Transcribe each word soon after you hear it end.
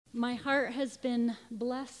My heart has been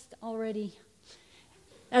blessed already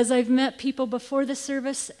as I've met people before the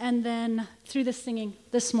service and then through the singing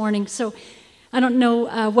this morning. So I don't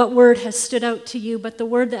know what word has stood out to you, but the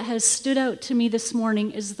word that has stood out to me this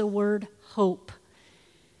morning is the word hope.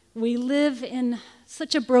 We live in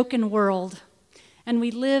such a broken world, and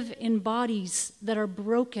we live in bodies that are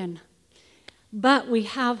broken, but we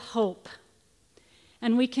have hope.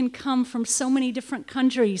 And we can come from so many different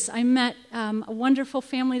countries. I met a wonderful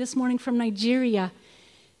family this morning from Nigeria.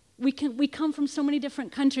 We come from so many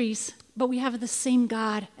different countries, but we have the same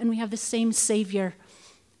God and we have the same Savior.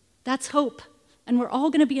 That's hope. And we're all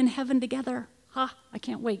going to be in heaven together. I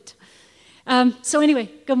can't wait. So anyway,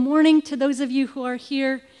 good morning to those of you who are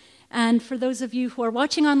here. And for those of you who are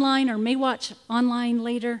watching online or may watch online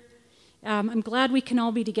later, I'm glad we can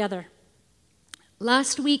all be together.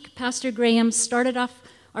 Last week, Pastor Graham started off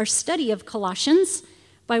our study of Colossians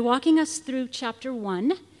by walking us through chapter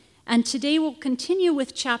 1, and today we'll continue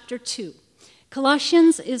with chapter 2.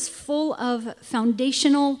 Colossians is full of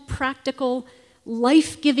foundational, practical,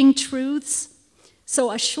 life-giving truths,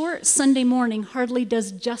 so a short Sunday morning hardly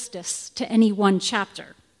does justice to any one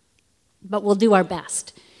chapter, but we'll do our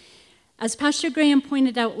best. As Pastor Graham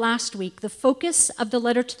pointed out last week, the focus of the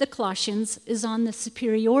letter to the Colossians is on the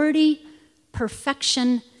superiority,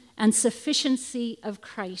 perfection, and sufficiency of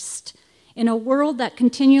Christ in a world that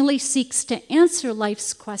continually seeks to answer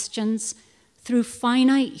life's questions through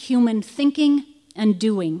finite human thinking and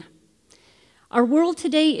doing. Our world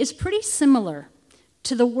today is pretty similar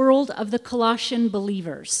to the world of the Colossian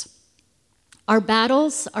believers. Our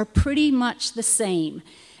battles are pretty much the same.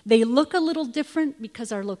 They look a little different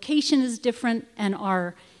because our location is different and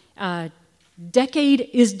our decade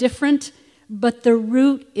is different, but the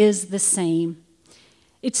root is the same.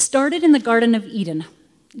 It started in the Garden of Eden.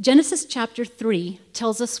 Genesis chapter 3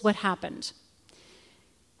 tells us what happened.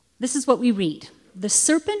 This is what we read. The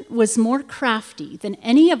serpent was more crafty than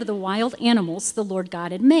any of the wild animals the Lord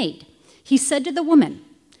God had made. He said to the woman,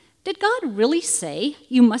 "Did God really say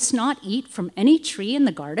you must not eat from any tree in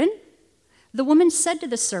the garden?" The woman said to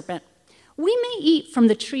the serpent, "We may eat from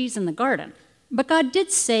the trees in the garden, but God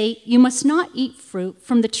did say, you must not eat fruit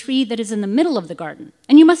from the tree that is in the middle of the garden,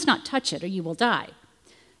 and you must not touch it or you will die."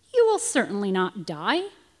 "You will certainly not die,"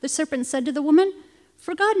 the serpent said to the woman,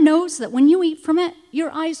 "for God knows that when you eat from it,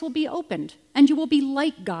 your eyes will be opened, and you will be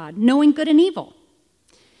like God, knowing good and evil."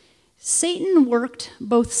 Satan worked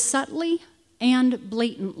both subtly and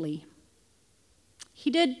blatantly. He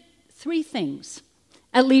did three things.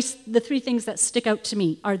 At least the three things that stick out to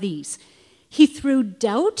me are these. He threw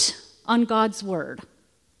doubt on God's word.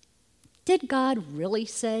 Did God really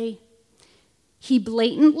say? He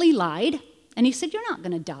blatantly lied, and he said, "You're not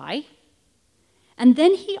going to die." And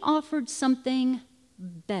then he offered something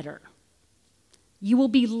better. You will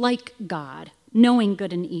be like God, knowing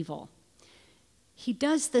good and evil. He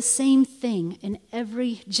does the same thing in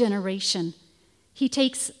every generation. He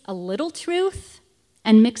takes a little truth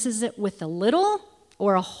and mixes it with a little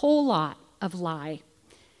or a whole lot of lie.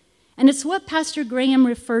 And it's what Pastor Graham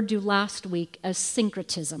referred to last week as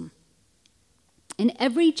syncretism. In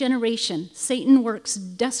every generation, Satan works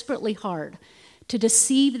desperately hard to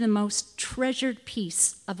deceive the most treasured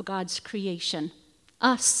piece of God's creation,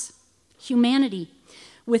 us, humanity,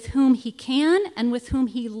 with whom he can and with whom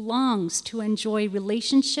he longs to enjoy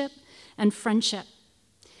relationship and friendship.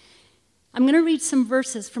 I'm going to read some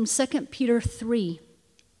verses from 2 Peter 3.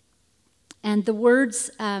 And the words,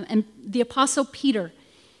 and the Apostle Peter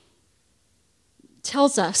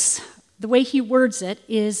tells us, the way he words it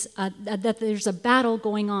is that there's a battle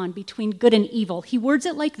going on between good and evil. He words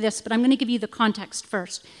it like this, but I'm going to give you the context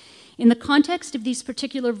first. In the context of these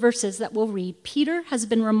particular verses that we'll read, Peter has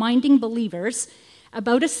been reminding believers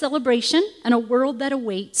about a celebration and a world that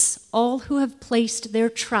awaits all who have placed their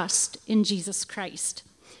trust in Jesus Christ.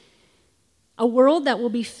 A world that will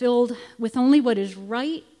be filled with only what is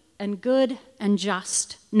right and good and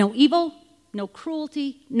just. No evil, no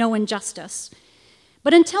cruelty, no injustice.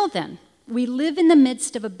 But until then, we live in the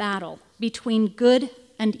midst of a battle between good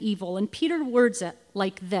and evil. And Peter words it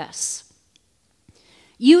like this.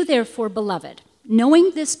 "You therefore, beloved,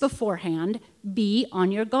 knowing this beforehand, be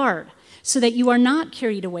on your guard, so that you are not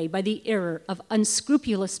carried away by the error of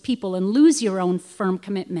unscrupulous people and lose your own firm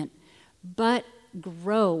commitment, but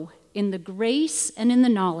grow in the grace and in the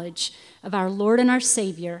knowledge of our Lord and our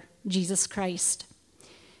Savior, Jesus Christ."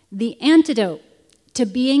 The antidote to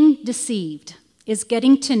being deceived is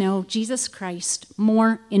getting to know Jesus Christ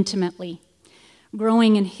more intimately,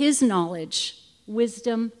 growing in his knowledge,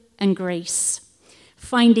 wisdom, and grace,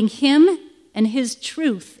 finding him and his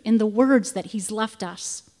truth in the words that he's left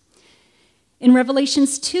us. In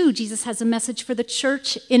Revelations 2, Jesus has a message for the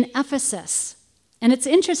church in Ephesus. And it's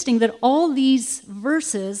interesting that all these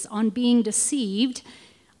verses on being deceived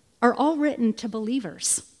are all written to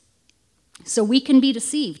believers. So we can be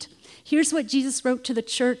deceived. Here's what Jesus wrote to the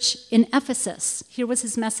church in Ephesus. Here was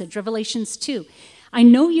his message, Revelations 2. I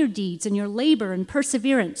know your deeds and your labor and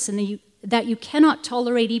perseverance, and that you cannot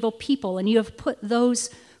tolerate evil people, and you have put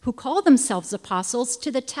those who call themselves apostles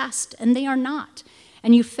to the test, and they are not.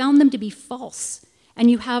 And you found them to be false, and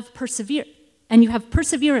you have perseverance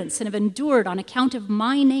and have endured on account of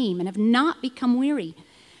my name and have not become weary.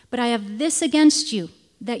 But I have this against you,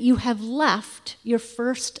 that you have left your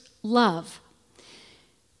first love.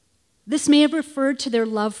 This may have referred to their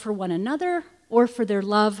love for one another or for their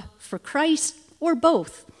love for Christ or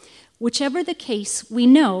both. Whichever the case, we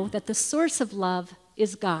know that the source of love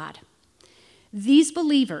is God. These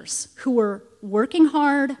believers who were working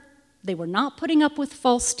hard, they were not putting up with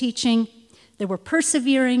false teaching, they were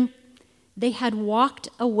persevering, they had walked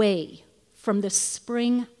away from the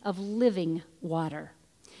spring of living water.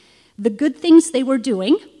 The good things they were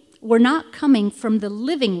doing were not coming from the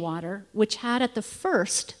living water, which had at the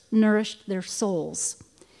first nourished their souls.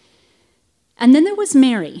 And then there was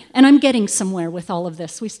Mary, and I'm getting somewhere with all of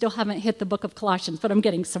this. We still haven't hit the book of Colossians, but I'm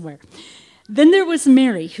getting somewhere. Then there was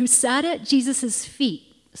Mary, who sat at Jesus' feet,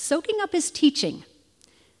 soaking up his teaching.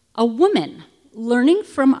 A woman learning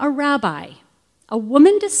from a rabbi, a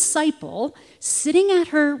woman disciple sitting at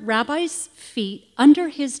her rabbi's feet under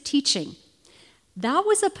his teaching. That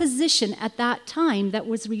was a position at that time that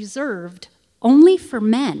was reserved only for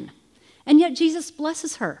men. And yet Jesus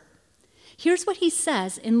blesses her. Here's what he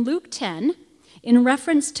says in Luke 10 in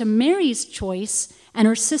reference to Mary's choice and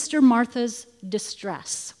her sister Martha's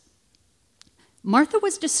distress. Martha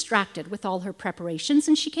was distracted with all her preparations,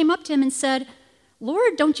 and she came up to him and said,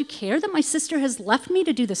 Lord, don't you care that my sister has left me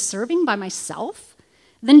to do the serving by myself?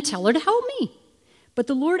 Then tell her to help me. But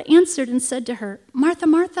the Lord answered and said to her, Martha,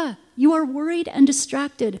 Martha, you are worried and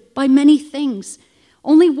distracted by many things.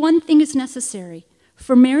 Only one thing is necessary,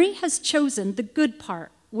 for Mary has chosen the good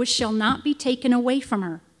part, which shall not be taken away from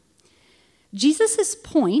her. Jesus'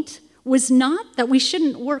 point was not that we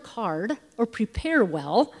shouldn't work hard or prepare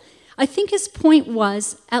well. I think his point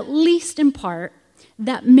was, at least in part,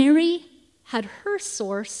 that Mary had her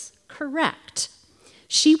source correct.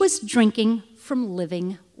 She was drinking from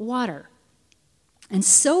living water. And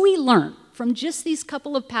so we learn from just these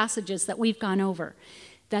couple of passages that we've gone over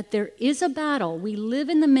that there is a battle. We live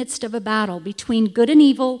in the midst of a battle between good and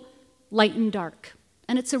evil, light and dark.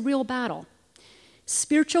 And it's a real battle.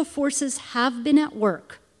 Spiritual forces have been at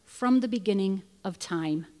work from the beginning of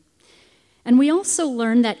time. And we also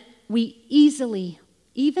learn that we easily,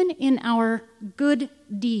 even in our good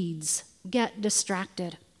deeds, get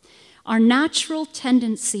distracted. Our natural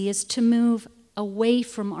tendency is to move away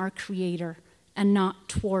from our Creator and not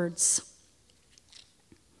towards.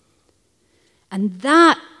 And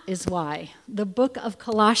that is why the book of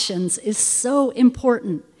Colossians is so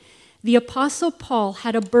important. The Apostle Paul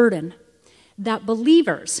had a burden that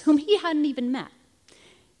believers, whom he hadn't even met,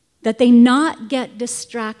 that they not get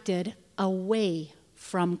distracted away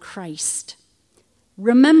from Christ.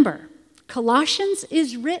 Remember, Colossians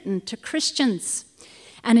is written to Christians.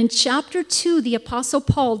 And in chapter 2, the Apostle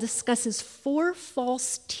Paul discusses 4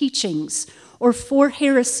 false teachings or 4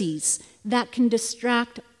 heresies that can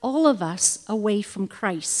distract all of us away from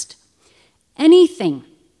Christ. Anything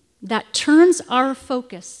that turns our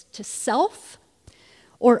focus to self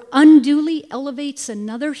or unduly elevates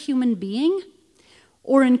another human being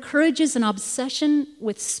or encourages an obsession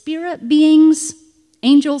with spirit beings,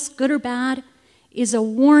 angels, good or bad, is a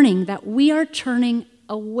warning that we are turning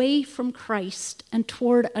away from Christ and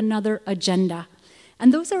toward another agenda.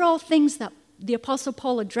 And those are all things that the Apostle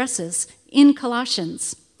Paul addresses in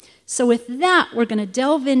Colossians. So with that, we're going to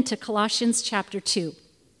delve into Colossians chapter 2,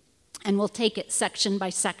 and we'll take it section by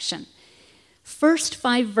section. First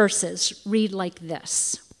 5 verses read like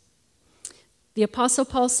this. The Apostle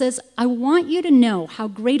Paul says, I want you to know how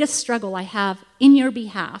great a struggle I have in your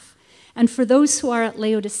behalf, and for those who are at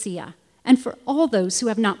Laodicea, and for all those who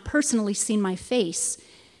have not personally seen my face,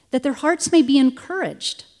 that their hearts may be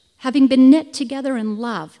encouraged, having been knit together in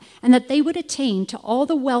love, and that they would attain to all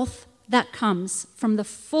the wealth that comes from the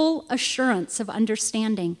full assurance of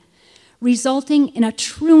understanding, resulting in a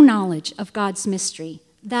true knowledge of God's mystery,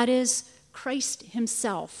 that is, Christ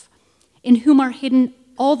himself, in whom are hidden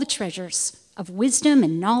all the treasures of wisdom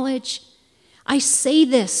and knowledge. I say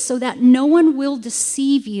this so that no one will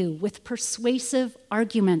deceive you with persuasive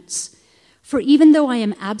arguments. For even though I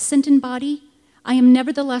am absent in body, I am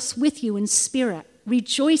nevertheless with you in spirit,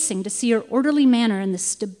 rejoicing to see your orderly manner and the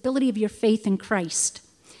stability of your faith in Christ.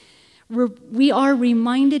 We are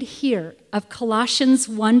reminded here of Colossians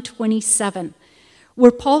 1:27,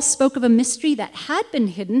 where Paul spoke of a mystery that had been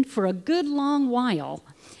hidden for a good long while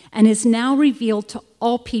and is now revealed to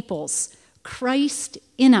all peoples, Christ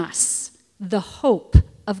in us, the hope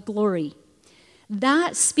of glory.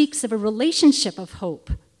 That speaks of a relationship of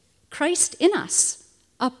hope. Christ in us,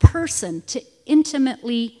 a person to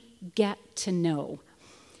intimately get to know.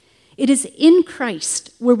 It is in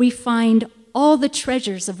Christ where we find all the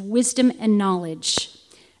treasures of wisdom and knowledge,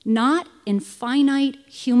 not in finite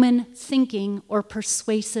human thinking or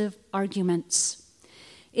persuasive arguments.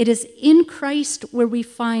 It is in Christ where we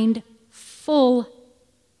find full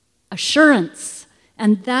assurance,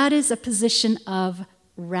 and that is a position of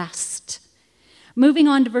rest. Moving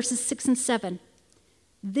on to verses 6 and 7.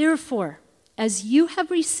 Therefore, as you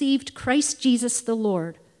have received Christ Jesus the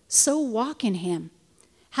Lord, so walk in him,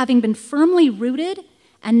 having been firmly rooted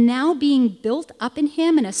and now being built up in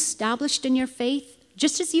him and established in your faith,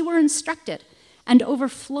 just as you were instructed, and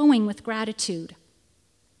overflowing with gratitude.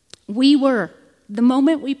 The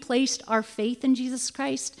moment we placed our faith in Jesus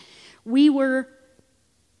Christ, we were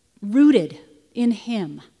rooted in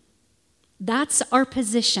him. That's our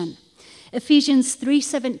position. Ephesians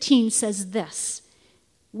 3:17 says this: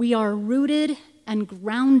 we are rooted and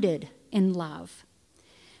grounded in love.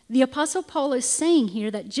 The Apostle Paul is saying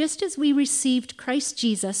here that just as we received Christ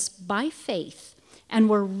Jesus by faith and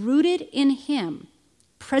were rooted in him,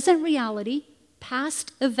 present reality,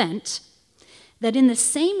 past event, that in the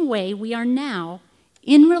same way we are now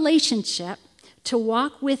in relationship to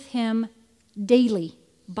walk with him daily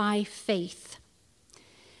by faith.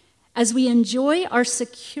 As we enjoy our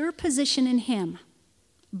secure position in him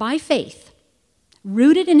by faith,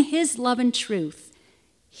 rooted in his love and truth,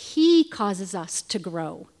 he causes us to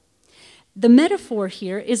grow. The metaphor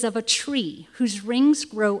here is of a tree whose rings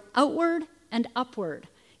grow outward and upward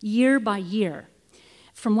year by year.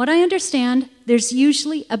 From what I understand, there's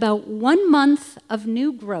usually about 1 month of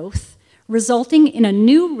new growth resulting in a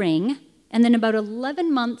new ring and then about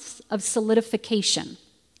 11 months of solidification.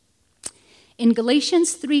 In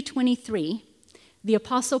Galatians 3:23, the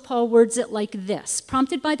Apostle Paul words it like this.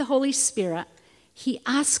 Prompted by the Holy Spirit, he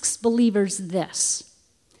asks believers this: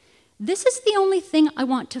 this is the only thing I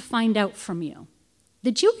want to find out from you.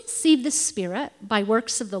 Did you receive the Spirit by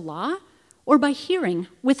works of the law or by hearing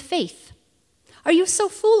with faith? Are you so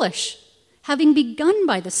foolish? Having begun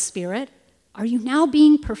by the Spirit, are you now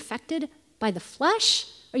being perfected by the flesh?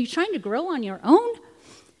 Are you trying to grow on your own?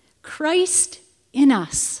 Christ in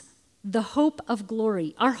us, the hope of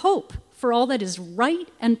glory, our hope for all that is right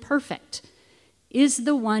and perfect, is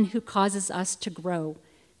the one who causes us to grow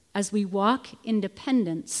as we walk in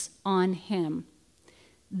dependence on him.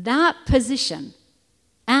 That position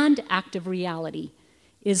and active reality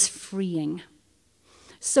is freeing.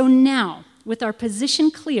 So now, with our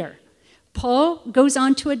position clear, Paul goes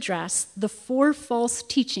on to address the 4 false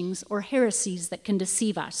teachings or heresies that can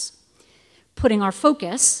deceive us. Putting our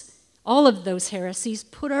focus, all of those heresies,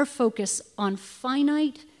 put our focus on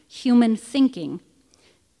finite human thinking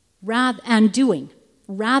and doing,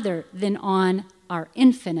 rather than on our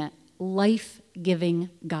infinite, life-giving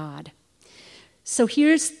God. So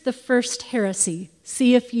here's the first heresy.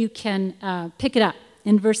 See if you can pick it up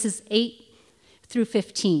in verses 8 through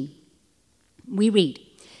 15. We read,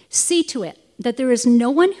 "See to it that there is no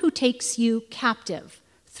one who takes you captive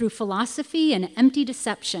through philosophy and empty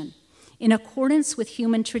deception, in accordance with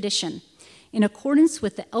human tradition, in accordance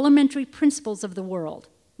with the elementary principles of the world,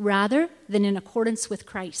 rather than in accordance with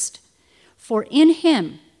Christ. For in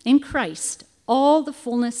him, in Christ, all the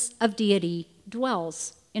fullness of deity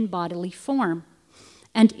dwells in bodily form.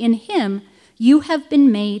 And in him you have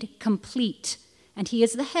been made complete, and he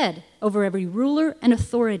is the head over every ruler and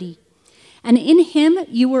authority. And in him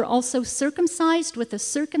you were also circumcised with a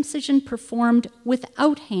circumcision performed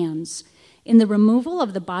without hands, in the removal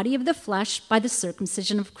of the body of the flesh by the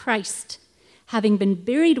circumcision of Christ, having been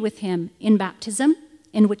buried with him in baptism,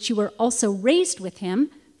 in which you were also raised with him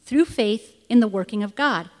through faith in the working of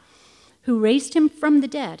God, who raised him from the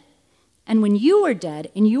dead. And when you were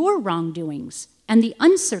dead in your wrongdoings and the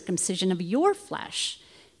uncircumcision of your flesh,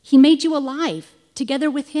 he made you alive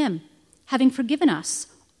together with him, having forgiven us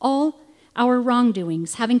all our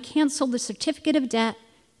wrongdoings, having canceled the certificate of debt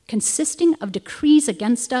consisting of decrees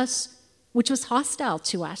against us, which was hostile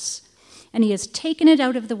to us. And he has taken it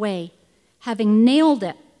out of the way, having nailed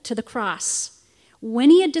it to the cross. When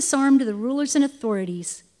he had disarmed the rulers and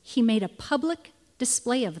authorities, he made a public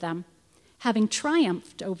display of them, having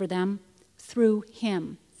triumphed over them through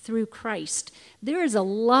him, through Christ. There is a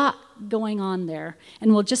lot going on there,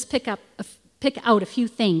 and we'll just pick out a few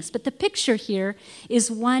things. But the picture here is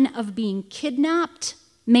one of being kidnapped,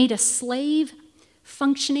 made a slave,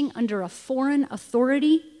 functioning under a foreign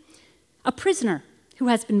authority, a prisoner who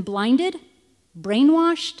has been blinded,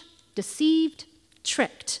 brainwashed, deceived,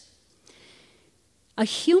 tricked. A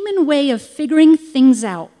human way of figuring things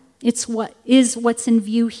out. It's what's in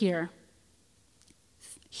view here.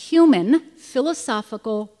 Human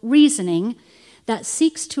philosophical reasoning that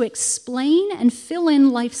seeks to explain and fill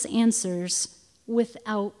in life's answers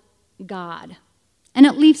without God. And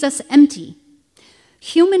it leaves us empty.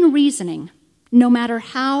 Human reasoning, no matter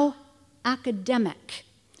how academic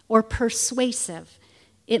or persuasive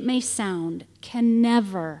it may sound, can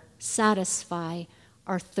never satisfy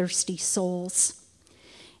our thirsty souls.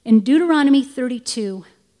 In Deuteronomy 32,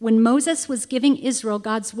 when Moses was giving Israel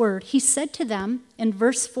God's word, he said to them in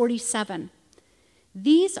verse 47,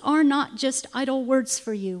 "These are not just idle words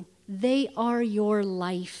for you, they are your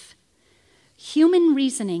life." Human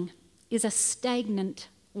reasoning is a stagnant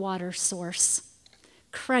water source.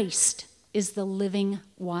 Christ is the living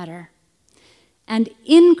water. And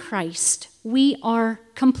in Christ, we are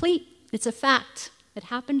complete. It's a fact. It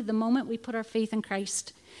happened the moment we put our faith in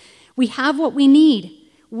Christ. We have what we need.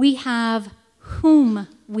 We have whom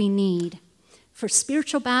we need for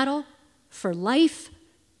spiritual battle, for life,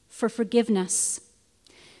 for forgiveness.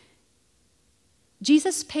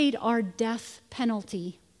 Jesus paid our death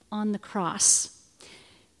penalty on the cross.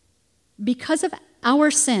 Because of our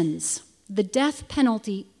sins, the death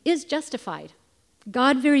penalty is justified.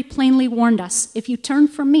 God very plainly warned us, if you turn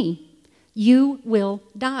from me, you will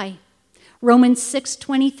die. Romans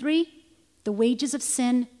 6:23, the wages of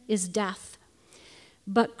sin is death.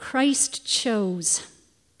 But Christ chose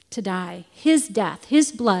to die. His death,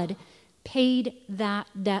 his blood, paid that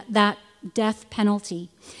death penalty.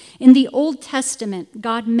 In the Old Testament,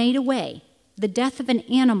 God made a way, the death of an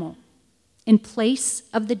animal, in place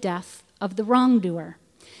of the death of the wrongdoer.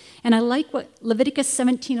 And I like what Leviticus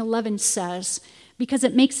 17:11 says, because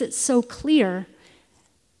it makes it so clear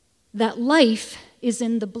that life is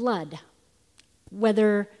in the blood,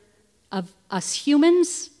 whether of us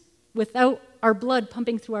humans, without our blood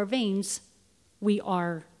pumping through our veins, we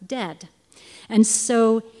are dead. And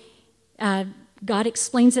so God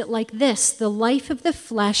explains it like this: the life of the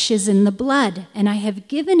flesh is in the blood, and I have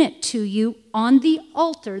given it to you on the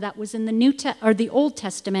altar that was in the Old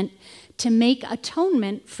Testament to make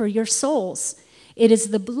atonement for your souls. It is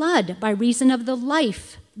the blood by reason of the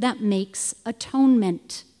life that makes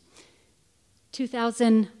atonement.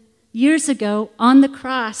 2,000 years ago on the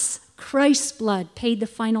cross, Christ's blood paid the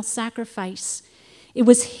final sacrifice. It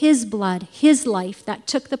was his blood, his life, that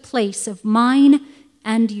took the place of mine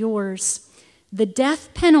and yours. The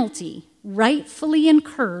death penalty rightfully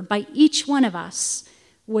incurred by each one of us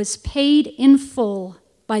was paid in full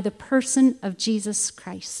by the person of Jesus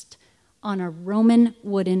Christ on a Roman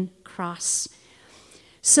wooden cross.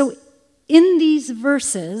 So in these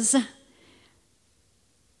verses,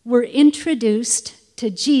 we're introduced to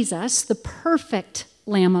Jesus, the perfect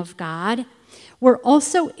Lamb of God. We're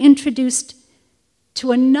also introduced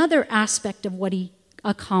to another aspect of what he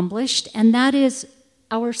accomplished, and that is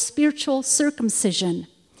our spiritual circumcision.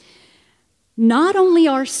 Not only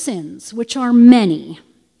our sins, which are many,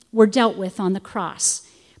 were dealt with on the cross,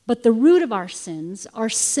 but the root of our sins, our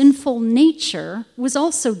sinful nature, was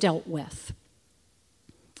also dealt with.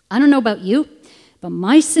 I don't know about you, but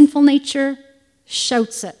my sinful nature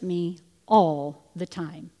shouts at me all the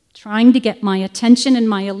time, trying to get my attention and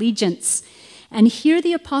my allegiance. And here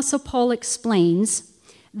the Apostle Paul explains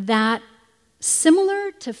that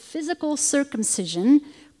similar to physical circumcision,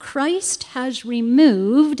 Christ has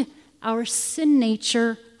removed our sin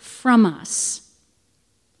nature from us.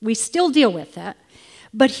 We still deal with it,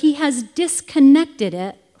 but he has disconnected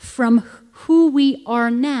it from who we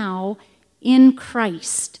are now in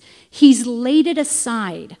Christ. He's laid it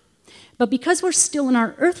aside. But because we're still in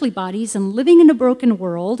our earthly bodies and living in a broken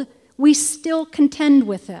world, we still contend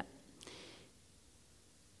with it.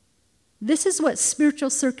 This is what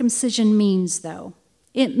spiritual circumcision means, though.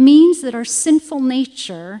 It means that our sinful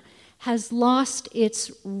nature has lost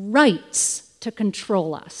its rights to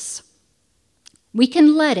control us. We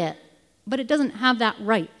can let it, but it doesn't have that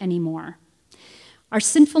right anymore. Our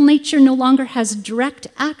sinful nature no longer has direct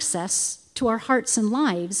access to our hearts and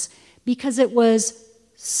lives because it was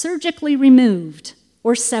surgically removed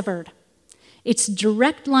or severed. Its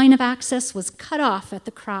direct line of access was cut off at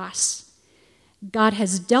the cross. God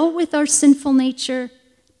has dealt with our sinful nature,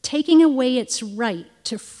 taking away its right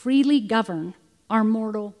to freely govern our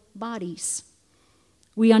mortal bodies.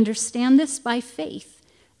 We understand this by faith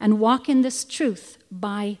and walk in this truth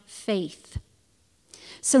by faith.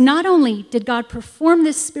 So not only did God perform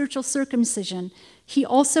this spiritual circumcision, he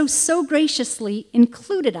also so graciously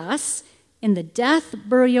included us in the death,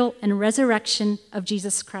 burial, and resurrection of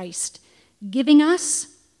Jesus Christ, giving us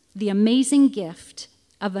the amazing gift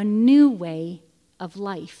of a new way of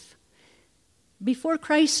life. Before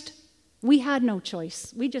Christ, we had no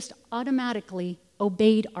choice. We just automatically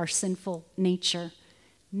obeyed our sinful nature.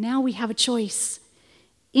 Now we have a choice.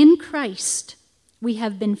 In Christ, we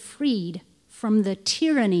have been freed from the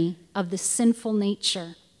tyranny of the sinful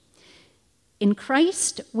nature. In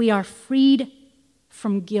Christ, we are freed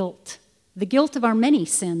from guilt, the guilt of our many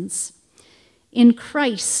sins. In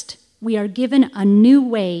Christ, we are given a new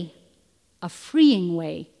way, a freeing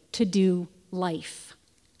way to do life.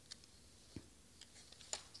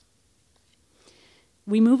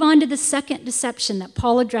 We move on to the second deception that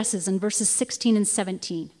Paul addresses in verses 16 and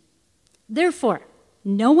 17. Therefore,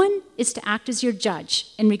 no one is to act as your judge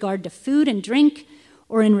in regard to food and drink,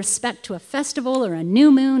 or in respect to a festival or a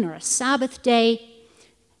new moon or a Sabbath day.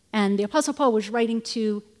 And the Apostle Paul was writing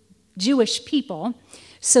to Jewish people,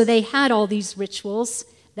 so they had all these rituals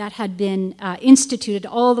that had been instituted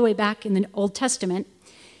all the way back in the Old Testament.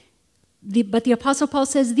 But the Apostle Paul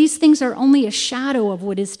says these things are only a shadow of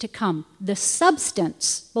what is to come. The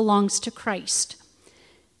substance belongs to Christ.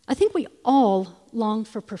 I think we all long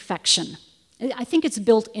for perfection. I think it's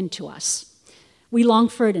built into us. We long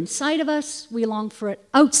for it inside of us. We long for it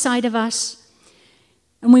outside of us.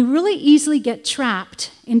 And we really easily get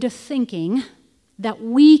trapped into thinking that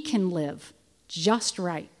we can live just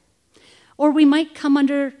right. Or we might come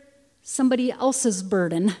under somebody else's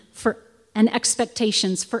burden and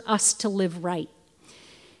expectations for us to live right.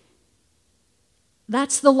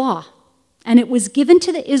 That's the law. And it was given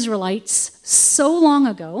to the Israelites so long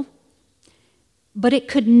ago, but it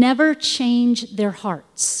could never change their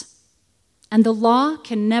hearts. And the law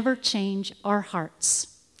can never change our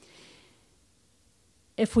hearts.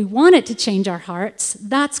 If we want it to change our hearts,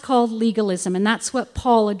 that's called legalism, and that's what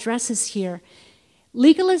Paul addresses here.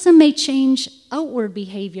 Legalism may change outward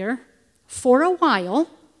behavior for a while,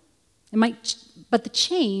 but the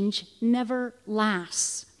change never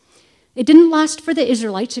lasts. It didn't last for the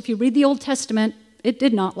Israelites. If you read the Old Testament, it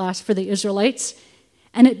did not last for the Israelites,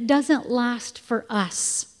 and it doesn't last for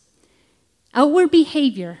us. Outward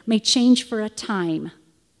behavior may change for a time,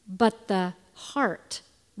 but the heart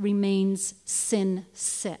remains sin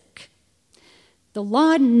sick. The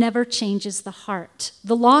law never changes the heart.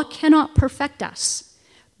 The law cannot perfect us,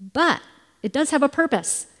 but it does have a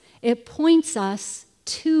purpose. It points us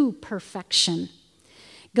to perfection.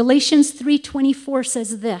 Galatians 3:24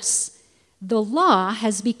 says this, "The law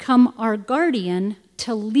has become our guardian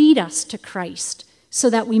to lead us to Christ, so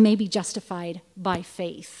that we may be justified by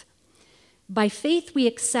faith." By faith, we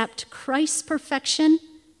accept Christ's perfection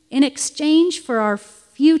in exchange for our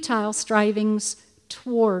futile strivings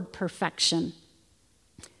toward perfection.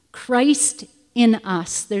 Christ in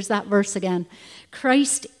us, there's that verse again.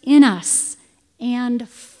 Christ in us and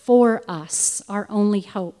for us, our only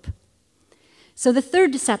hope. So the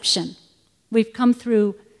third deception, we've come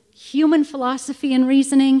through human philosophy and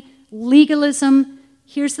reasoning, legalism.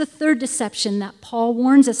 Here's the third deception that Paul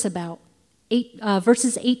warns us about.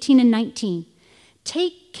 Verses 18 and 19.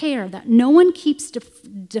 Take care that no one keeps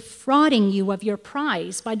defrauding you of your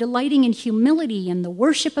prize by delighting in humility and the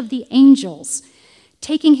worship of the angels,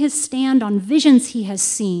 taking his stand on visions he has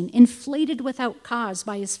seen, inflated without cause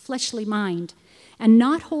by his fleshly mind, and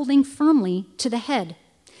not holding firmly to the head,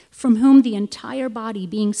 from whom the entire body,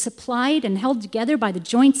 being supplied and held together by the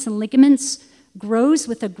joints and ligaments, grows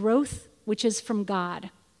with a growth which is from God.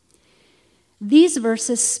 These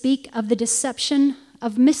verses speak of the deception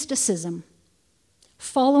of mysticism,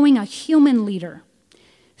 following a human leader,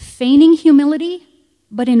 feigning humility,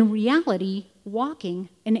 but in reality, walking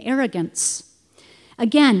in arrogance.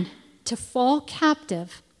 Again, to fall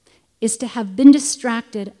captive is to have been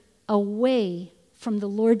distracted away from the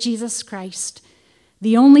Lord Jesus Christ,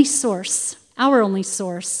 the only source, our only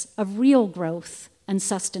source of real growth and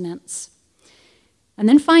sustenance. And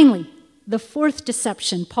then finally, the fourth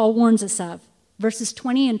deception Paul warns us of, verses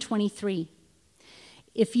 20 and 23.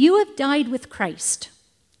 If you have died with Christ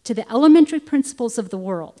to the elementary principles of the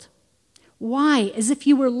world, why, as if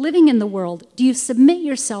you were living in the world, do you submit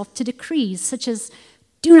yourself to decrees such as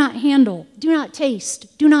do not handle, do not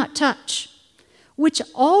taste, do not touch, which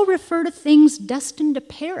all refer to things destined to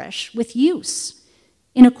perish with use,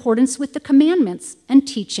 in accordance with the commandments and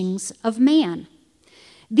teachings of man?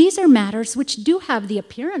 These are matters which do have the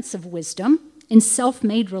appearance of wisdom in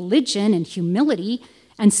self-made religion and humility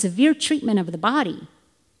and severe treatment of the body.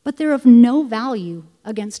 but they're of no value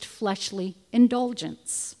against fleshly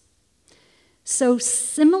indulgence. So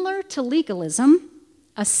similar to legalism,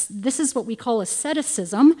 this is what we call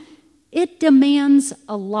asceticism. It demands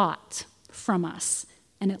a lot from us,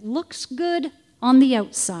 and it looks good on the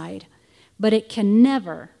outside, but it can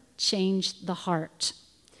never change the heart.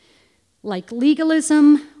 Like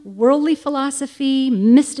legalism, worldly philosophy,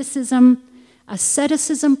 mysticism,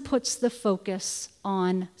 asceticism puts the focus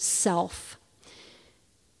on self.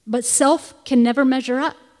 But self can never measure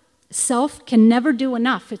up. Self can never do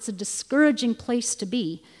enough. It's a discouraging place to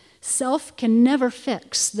be. Self can never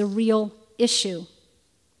fix the real issue.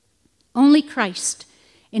 Only Christ,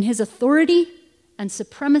 in his authority and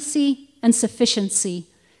supremacy and sufficiency,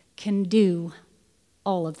 can do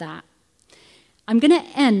all of that. I'm going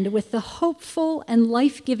to end with the hopeful and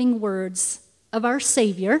life-giving words of our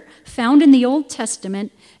Savior found in the Old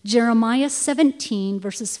Testament, Jeremiah 17,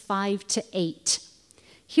 verses 5 to 8.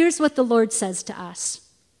 Here's what the Lord says to us.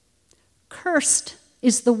 Cursed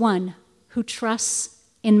is the one who trusts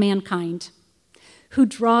in mankind, who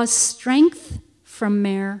draws strength from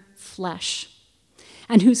mere flesh,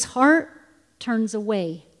 and whose heart turns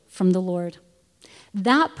away from the Lord.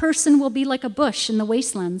 That person will be like a bush in the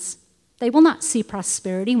wastelands. They will not see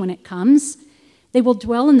prosperity when it comes. They will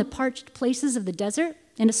dwell in the parched places of the desert,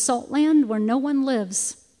 in a salt land where no one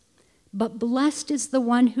lives. But blessed is the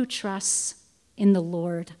one who trusts in the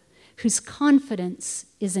Lord, whose confidence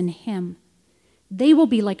is in him. They will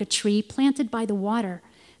be like a tree planted by the water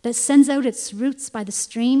that sends out its roots by the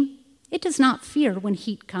stream. It does not fear when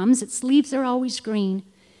heat comes. Its leaves are always green.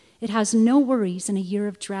 It has no worries in a year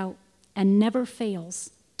of drought and never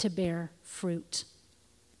fails to bear fruit.